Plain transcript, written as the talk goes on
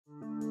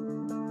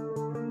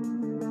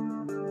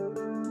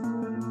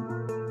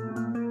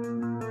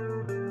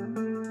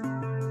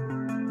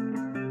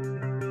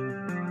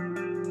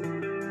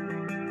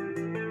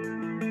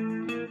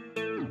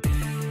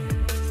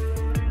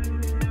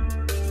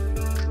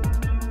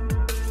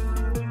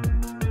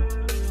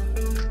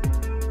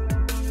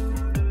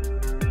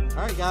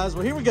guys,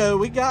 well here we go.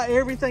 We got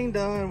everything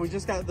done. We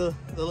just got the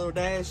little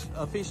dash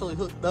officially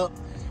hooked up.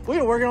 We've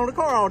been working on the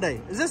car all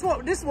day. This is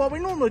what we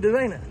normally do,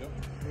 ain't it? Yep.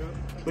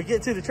 Yep. We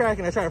get to the track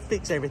and I try to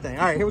fix everything.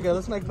 All right, here we go.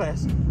 Let's make a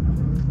pass.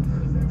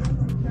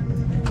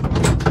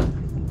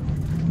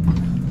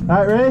 All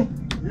right, ready?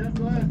 Yeah,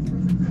 go ahead.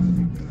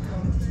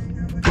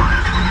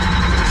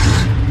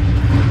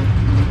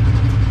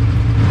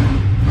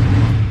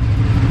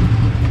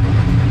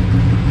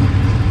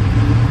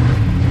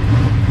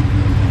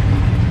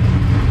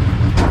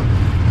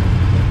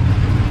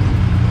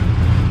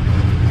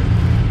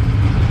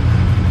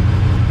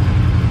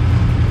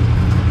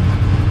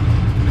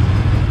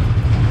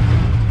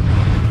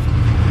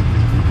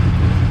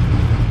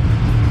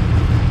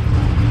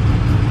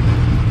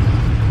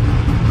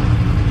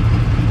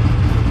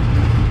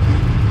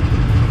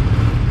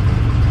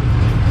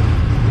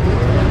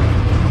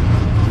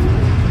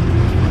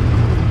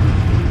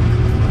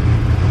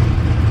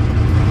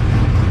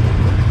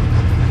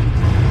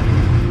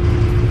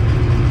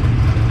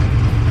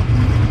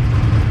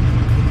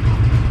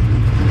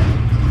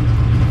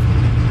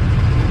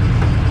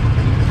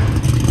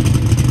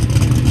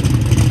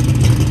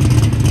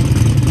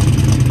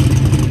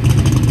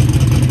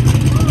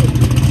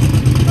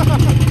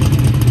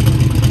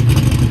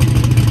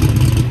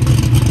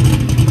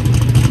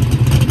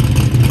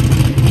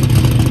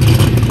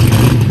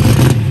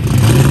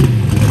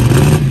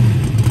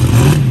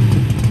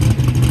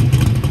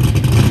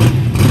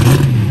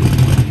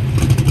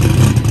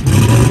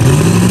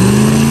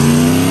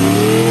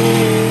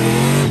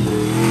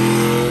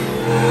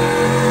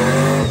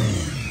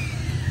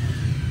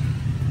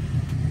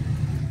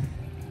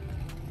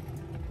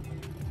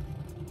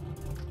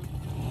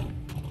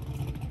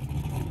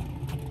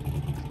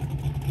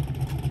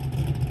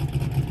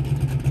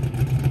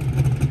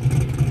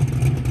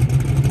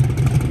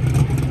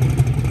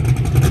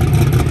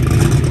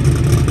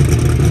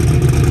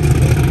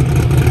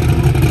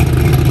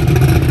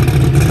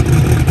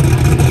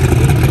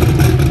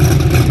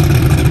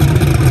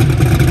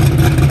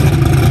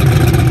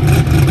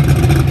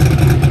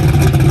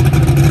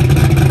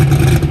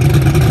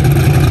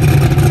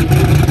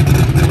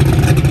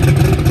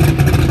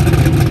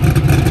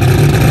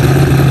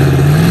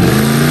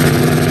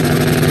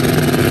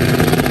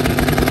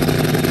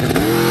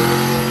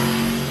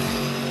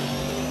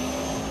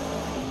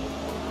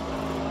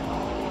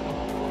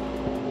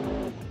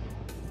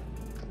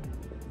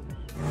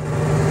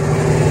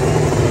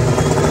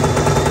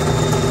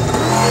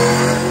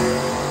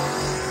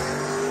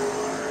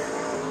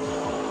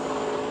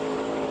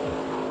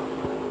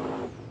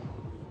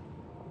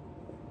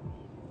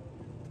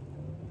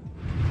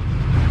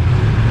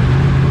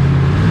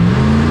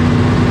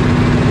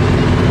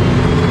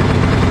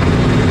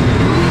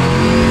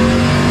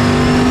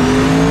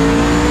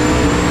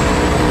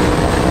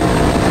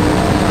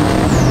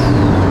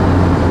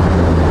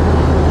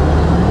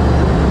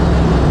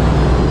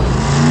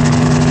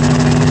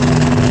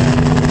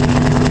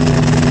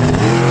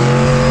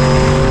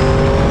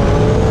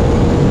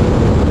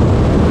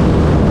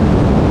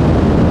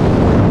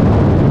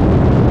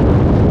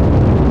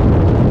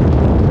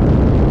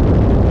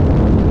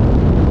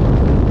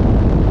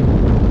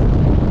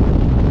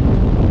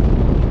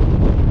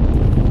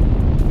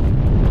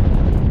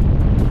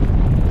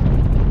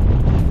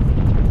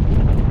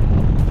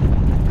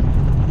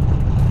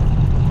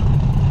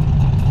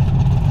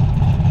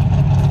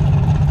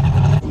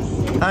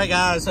 All right,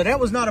 guys, so that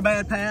was not a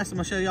bad pass. I'm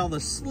gonna show y'all the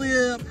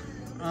slip.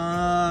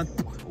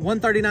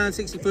 139,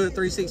 60 foot,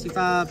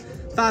 365,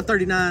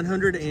 539,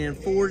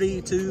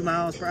 142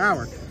 miles per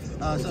hour.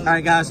 All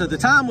right, guys, so the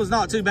time was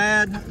not too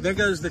bad. There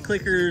goes the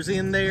clickers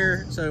in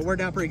there. So it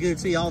worked out pretty good.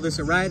 See all this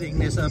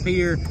erraticness up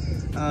here.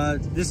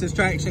 This is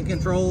traction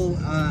control.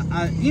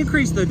 I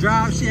increased the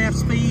drive shaft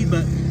speed,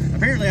 but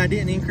apparently I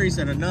didn't increase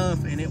it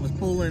enough and it was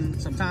pulling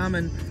some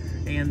timing.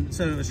 And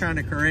so it was trying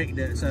to correct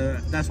it. So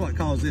that's what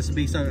caused this to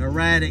be so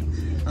erratic.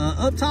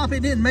 Up top,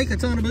 it didn't make a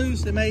ton of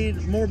boost. It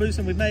made more boost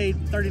than we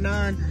made,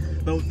 39.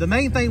 But the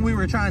main thing we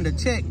were trying to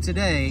check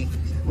today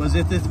was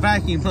if this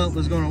vacuum pump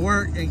was going to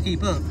work and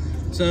keep up.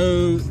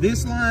 So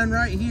this line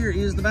right here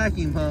is the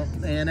vacuum pump.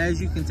 And as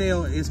you can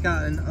tell, it's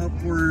got an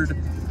upward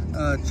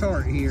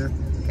chart here.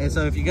 And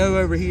so if you go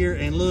over here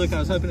and look, I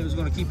was hoping it was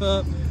going to keep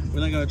up.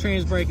 When I go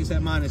trans brake, it's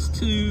at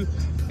 -2.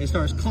 It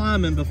starts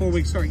climbing before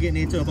we start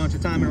getting into a bunch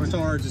of timing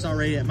retards. It's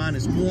already at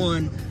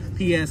 -1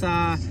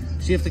 PSI.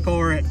 Shift the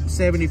car at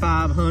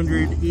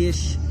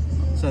 7,500-ish.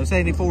 So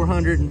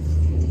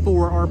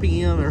 7,404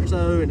 RPM or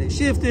so, and it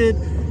shifted.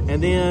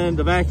 And then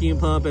the vacuum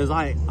pump is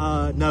like,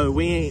 no,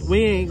 we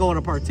ain't going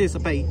to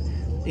participate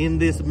in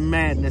this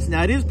madness.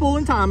 Now it is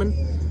pulling timing.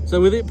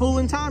 So with it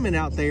pulling timing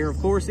out there, of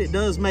course, it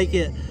does make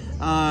it,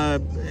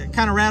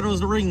 kind of rattles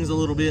the rings a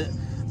little bit.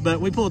 But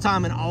we pull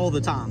timing all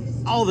the time.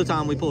 All the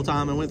time we pull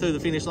timing. Went through the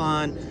finish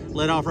line,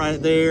 let off right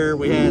there.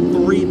 We had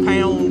 3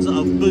 pounds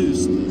of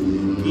boost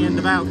in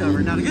the valve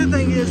cover. Now the good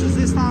thing is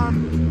this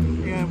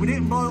time, yeah, we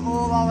didn't blow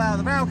oil all out of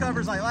the valve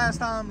covers like last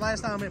time.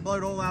 Last time it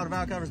blowed oil out of the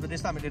valve covers, but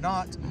this time it did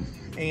not.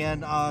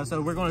 And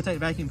so we're going to take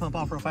the vacuum pump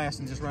off real fast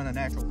and just run a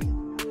natural feed.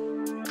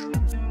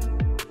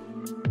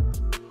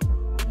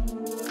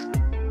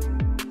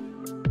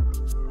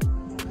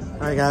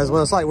 All right, guys.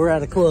 Well, it's like we're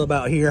at a club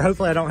out here.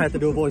 Hopefully, I don't have to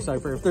do a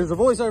voiceover. If there's a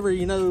voiceover,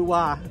 you know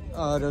why.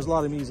 There's a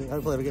lot of music.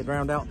 Hopefully, it'll get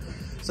drowned out.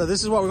 So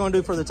this is what we're going to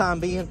do for the time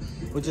being.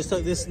 We just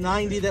took this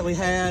 90 that we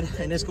had,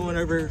 and it's going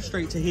over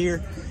straight to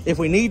here. If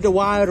we need to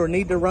wide or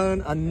need to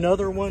run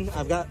another one,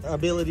 I've got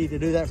ability to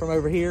do that from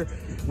over here.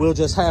 We'll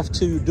just have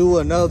to do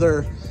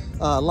another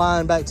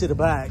line back to the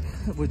back,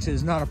 which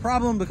is not a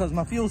problem because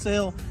my fuel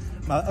cell,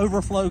 my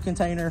overflow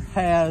container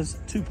has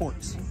 2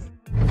 ports.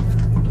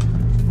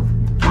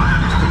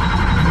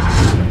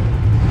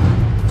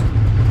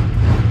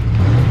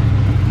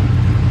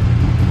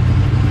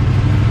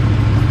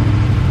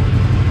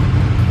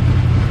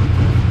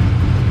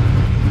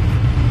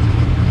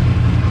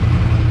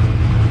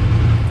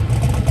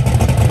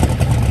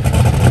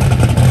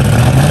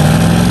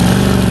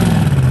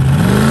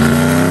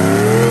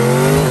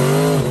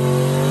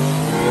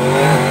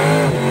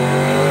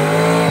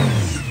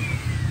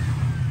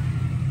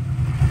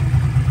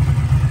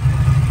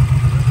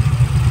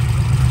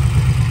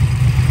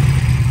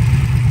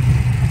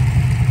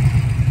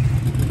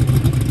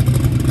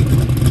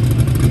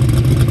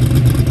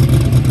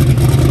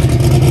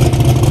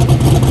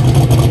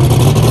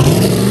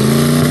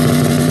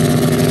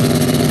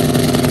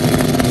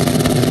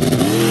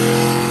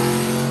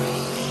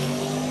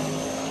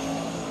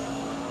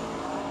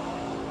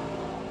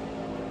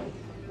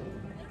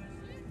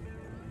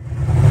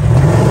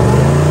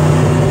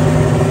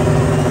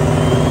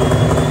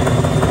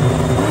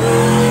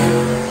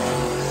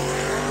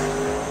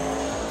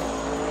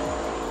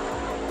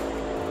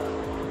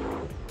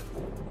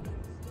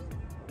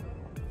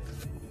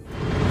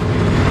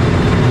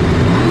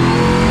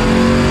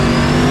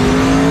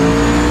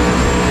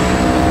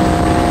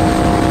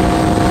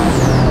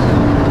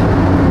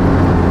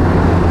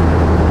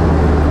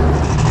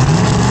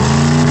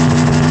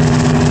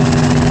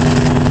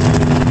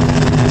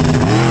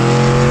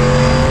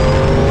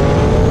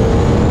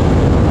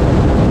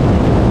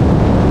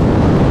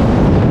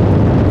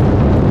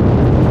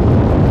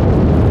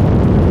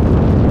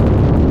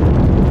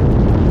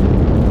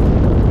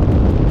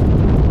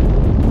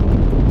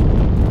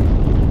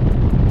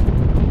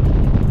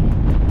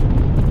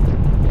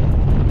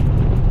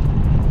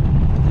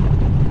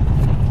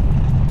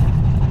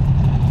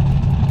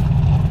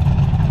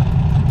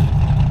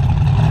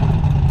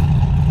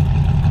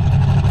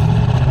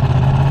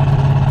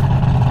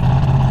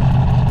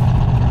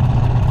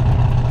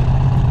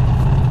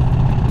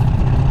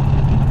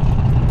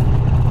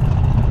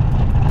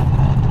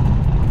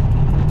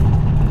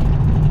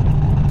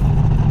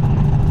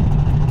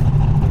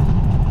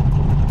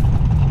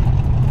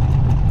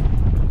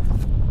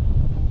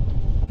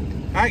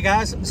 All right,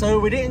 guys, so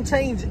we didn't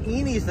change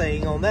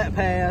anything on that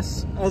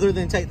pass other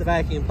than take the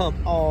vacuum pump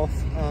off.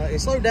 It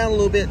slowed down a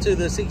little bit to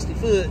the 60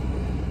 foot.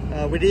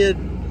 We did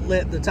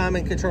let the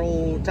timing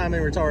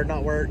retard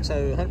not work,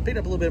 so picked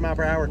up a little bit of mile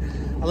per hour.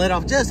 I let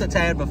off just a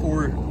tad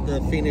before the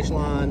finish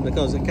line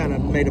because it kind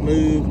of made a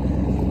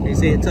move. You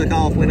see it took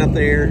off, went up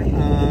there.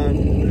 I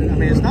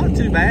mean, it's not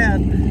too bad.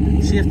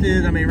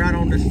 Shifted, I mean, right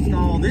on the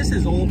stall. This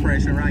is oil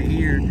pressure right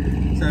here,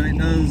 so it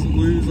does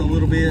lose a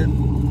little bit.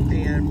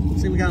 And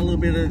see, we got a little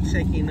bit of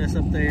shakiness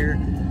up there,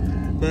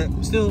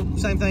 but still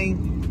same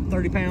thing,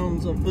 30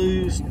 pounds of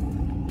boost.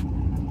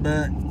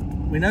 But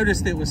we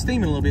noticed it was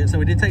steaming a little bit, so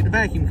we did take the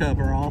vacuum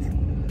cover off.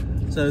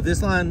 So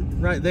this line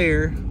right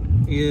there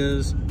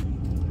is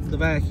the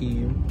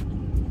vacuum.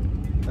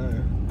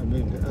 I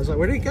moved it. I was like,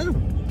 where did it go?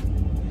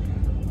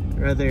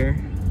 Right there.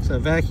 So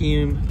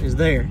vacuum is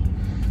there.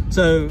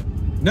 So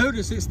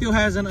notice it still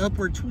has an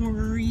upward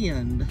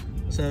trend.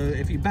 So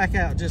if you back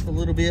out just a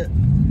little bit,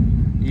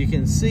 you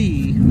can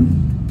see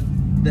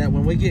that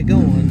when we get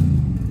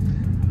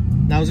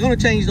going, now I was going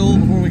to change the oil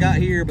before we got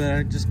here, but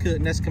I just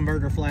couldn't. That's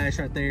converter flash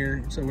right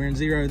there. So we're in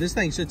 0. This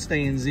thing should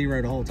stay in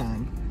 0 the whole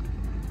time.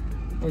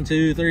 1,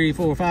 2, 3,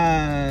 4,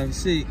 5,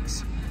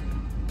 6,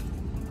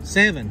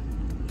 7.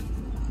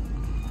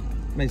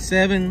 Made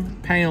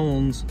 7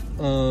 pounds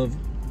of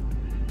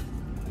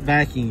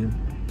vacuum.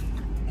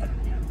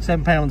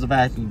 7 pounds of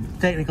vacuum.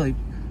 Technically,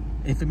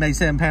 if it made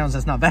 7 pounds,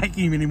 that's not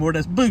vacuum anymore,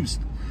 that's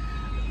boost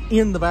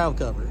in the valve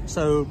cover.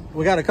 So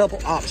we got a couple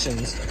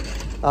options.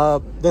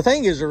 The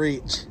thing is a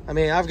reach. I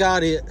mean, I've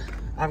got it,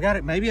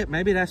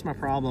 maybe that's my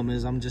problem,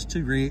 is I'm just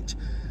too rich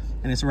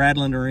and it's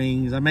rattling the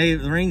rings. The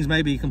rings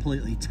may be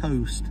completely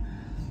toast.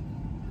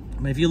 I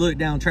mean, if you look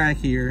down track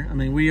here, I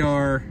mean, we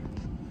are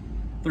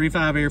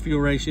 3.5 air fuel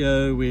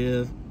ratio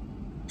with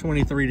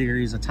 23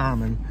 degrees of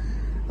timing.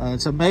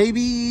 So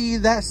maybe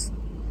that's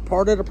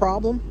part of the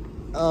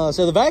problem.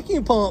 So the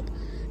vacuum pump,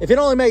 if it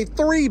only made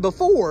 3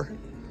 before,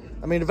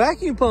 I mean, the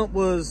vacuum pump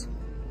was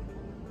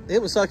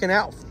sucking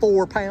out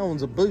 4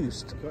 pounds of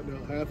boost. Cutting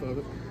out half of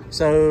it.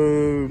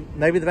 So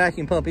maybe the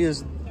vacuum pump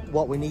is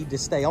what we need to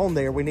stay on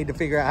there. We need to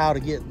figure out how to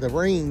get the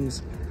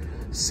rings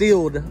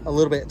sealed a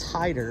little bit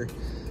tighter.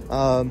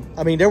 I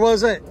mean,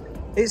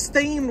 it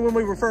steamed when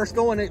we were first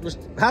going.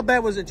 How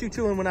bad was it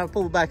choo-chooing when I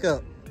pulled it back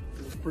up?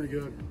 It was pretty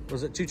good.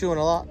 Was it choo-chooing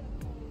a lot?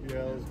 Yeah,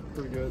 it was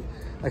pretty good.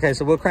 Okay,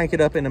 so we'll crank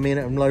it up in a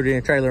minute and load it in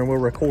a trailer and we'll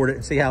record it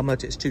and see how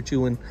much it's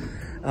chewing.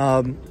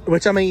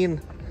 Which, I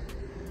mean,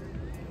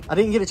 I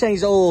didn't get to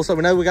change the oil, so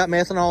we know we got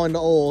methanol in the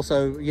oil.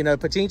 So, you know,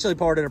 potentially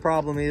part of the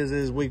problem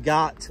is we've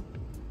got,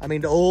 I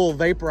mean, the oil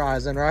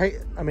vaporizing, right?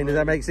 I mean, does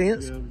that make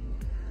sense? Yeah.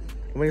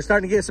 When you're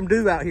starting to get some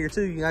dew out here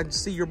too, I can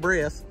see your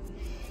breath.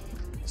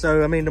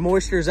 So, I mean, the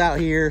moisture's out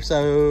here,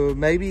 so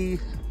maybe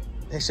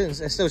it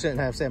still shouldn't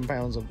have 7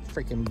 pounds of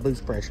freaking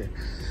boost pressure.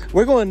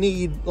 We're going to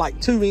need like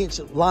 2-inch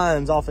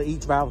lines off of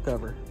each valve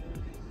cover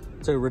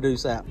to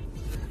reduce that.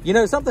 You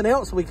know, something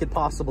else we could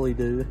possibly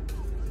do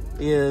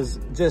is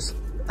just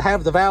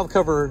have the valve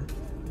cover,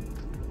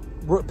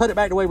 put it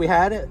back the way we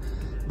had it,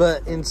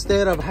 but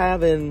instead of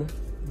having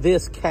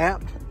this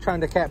capped,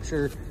 trying to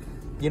capture,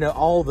 you know,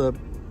 all the,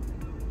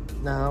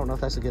 no, I don't know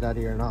if that's a good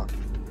idea or not.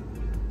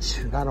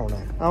 Shoot, I don't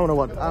know. I don't know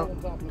what.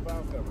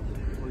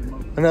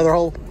 Another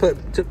hole, put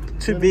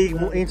two big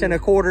 1.25 inch.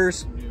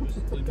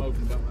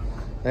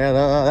 Yeah,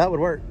 that would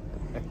work.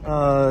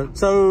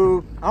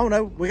 So I don't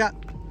know. We got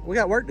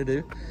work to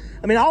do.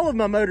 I mean, all of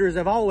my motors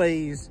have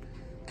always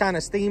kind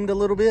of steamed a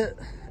little bit,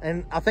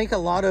 and I think a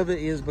lot of it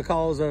is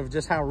because of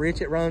just how rich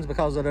it runs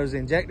because of those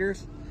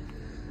injectors.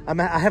 I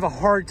mean, I have a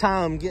hard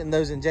time getting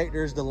those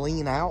injectors to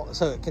lean out,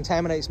 so it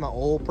contaminates my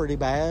oil pretty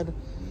bad.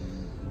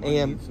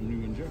 And some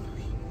new injectors.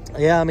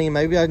 Yeah, I mean,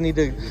 maybe I need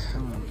to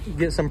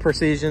get some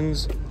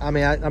precisions. I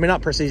mean,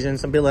 not precision,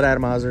 some billet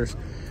atomizers.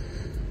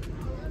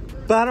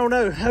 But I don't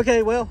know.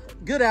 Okay, well,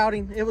 good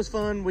outing. It was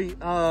fun. We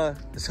so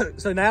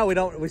now we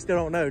still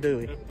don't know, do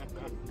we?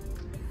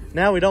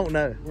 Now we don't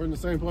know. We're in the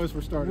same place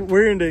we're starting.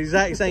 We're in the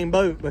exact same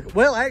boat. But,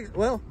 well, I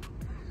don't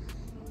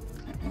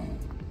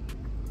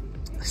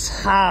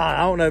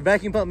know.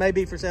 Vacuum pump may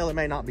be for sale. It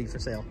may not be for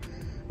sale.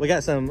 We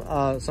got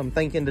some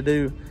thinking to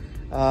do.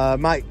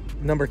 Might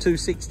number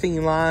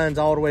 216 lines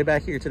all the way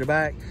back here to the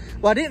back.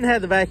 Well, I didn't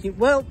have the vacuum.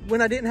 Well,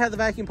 when I didn't have the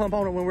vacuum pump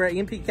on it when we were at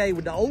NPK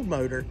with the old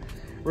motor,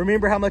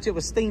 remember how much it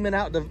was steaming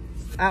out the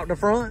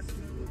front?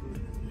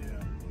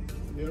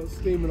 Yeah, it was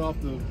steaming off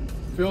the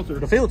filter.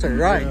 The filter,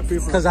 right?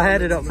 Because I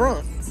had it up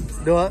front.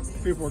 Do what?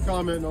 People were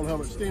commenting on how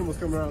much steam was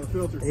coming out of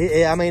the filter.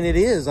 Yeah, I mean, it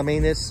is. I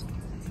mean, it's,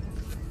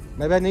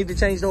 maybe I need to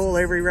change the oil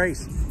every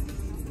race.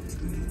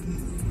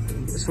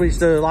 Switch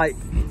to like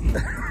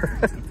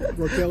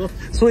Rotella?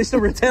 Switch to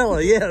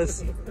Rotella,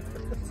 yes.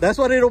 That's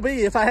what it'll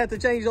be. If I have to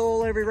change the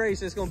oil every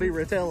race, it's gonna be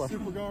Rotella.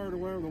 Superguard or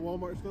whatever the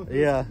Walmart stuff is.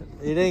 Yeah,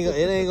 it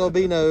ain't gonna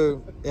be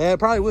no. Yeah, it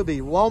probably would be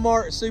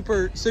Walmart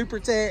Super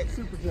Tech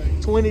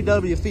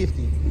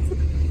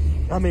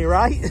 20W50. I mean,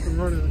 right?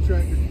 Converted a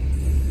tractor.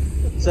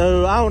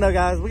 So I don't know,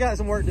 guys. We got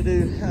some work to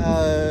do.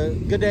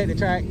 Good day at the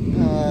track.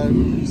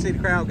 See the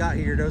crowd got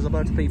here. There was a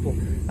bunch of people.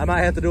 I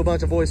might have to do a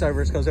bunch of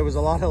voiceovers because there was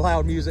a lot of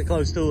loud music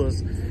close to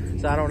us.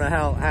 So I don't know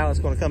how it's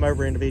going to come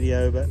over in the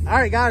video. But all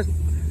right, guys.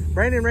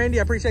 Brandon and Randy,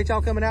 I appreciate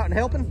y'all coming out and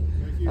helping.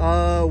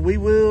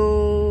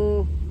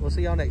 We'll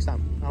see y'all next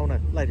time. I don't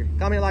know. Later.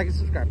 Comment, like, and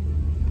subscribe.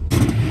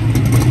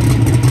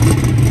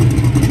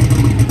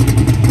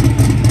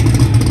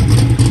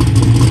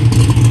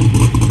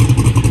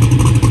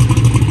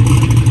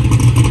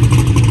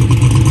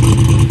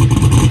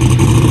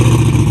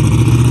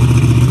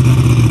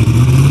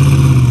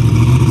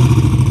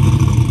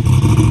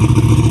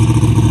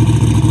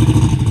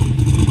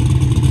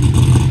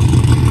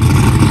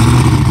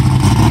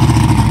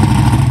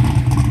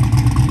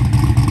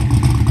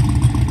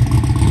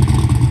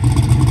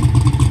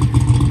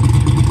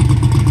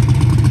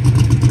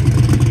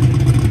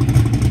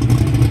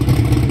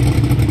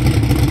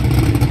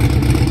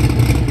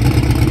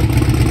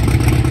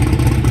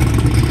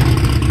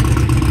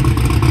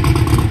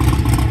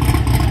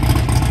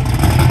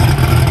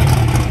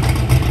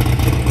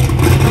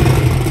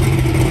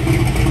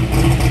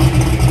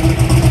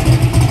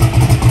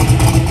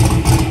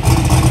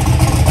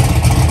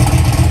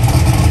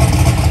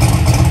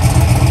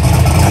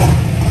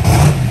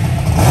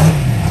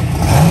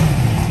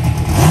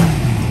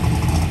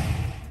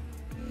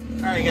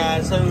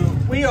 So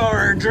we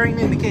are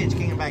draining the catch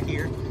can back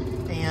here,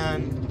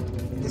 and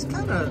it's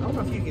kind of, I don't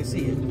know if you can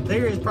see it,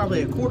 there is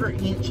probably a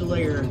 1/4 inch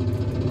layer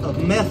of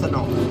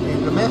methanol,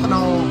 and the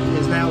methanol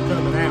is now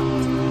coming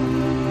out.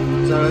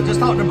 So I just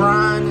talked to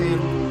Brian,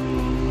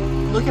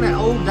 and looking at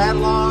old data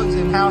logs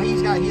and how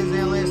he's got his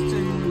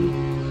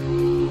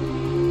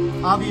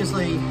LS2,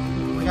 obviously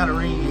we got a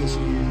ring issue,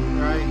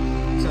 right?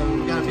 So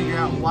we got to figure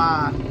out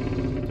why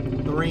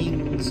the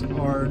rings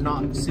are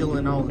not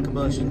sealing all the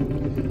combustion.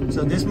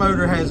 So this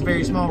motor has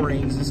very small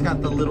rings. It's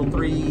got the little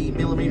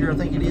 3mm, I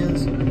think it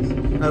is.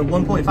 No,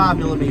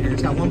 1.5mm.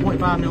 It's got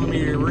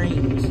 1.5mm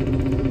rings.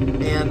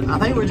 And I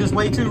think we're just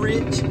way too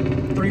rich.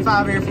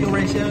 3.5 air fuel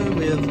ratio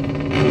with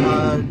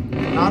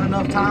not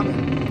enough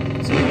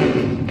timing. So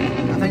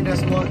I think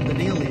that's what the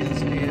deal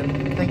is.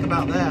 And think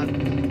about that.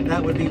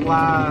 That would be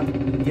why,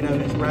 you know,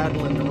 it's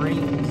rattling the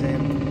rings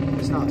and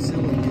it's not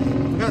sealing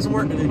good. We got some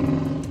work to do.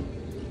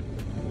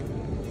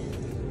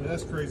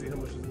 That's crazy how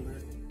much is in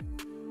there.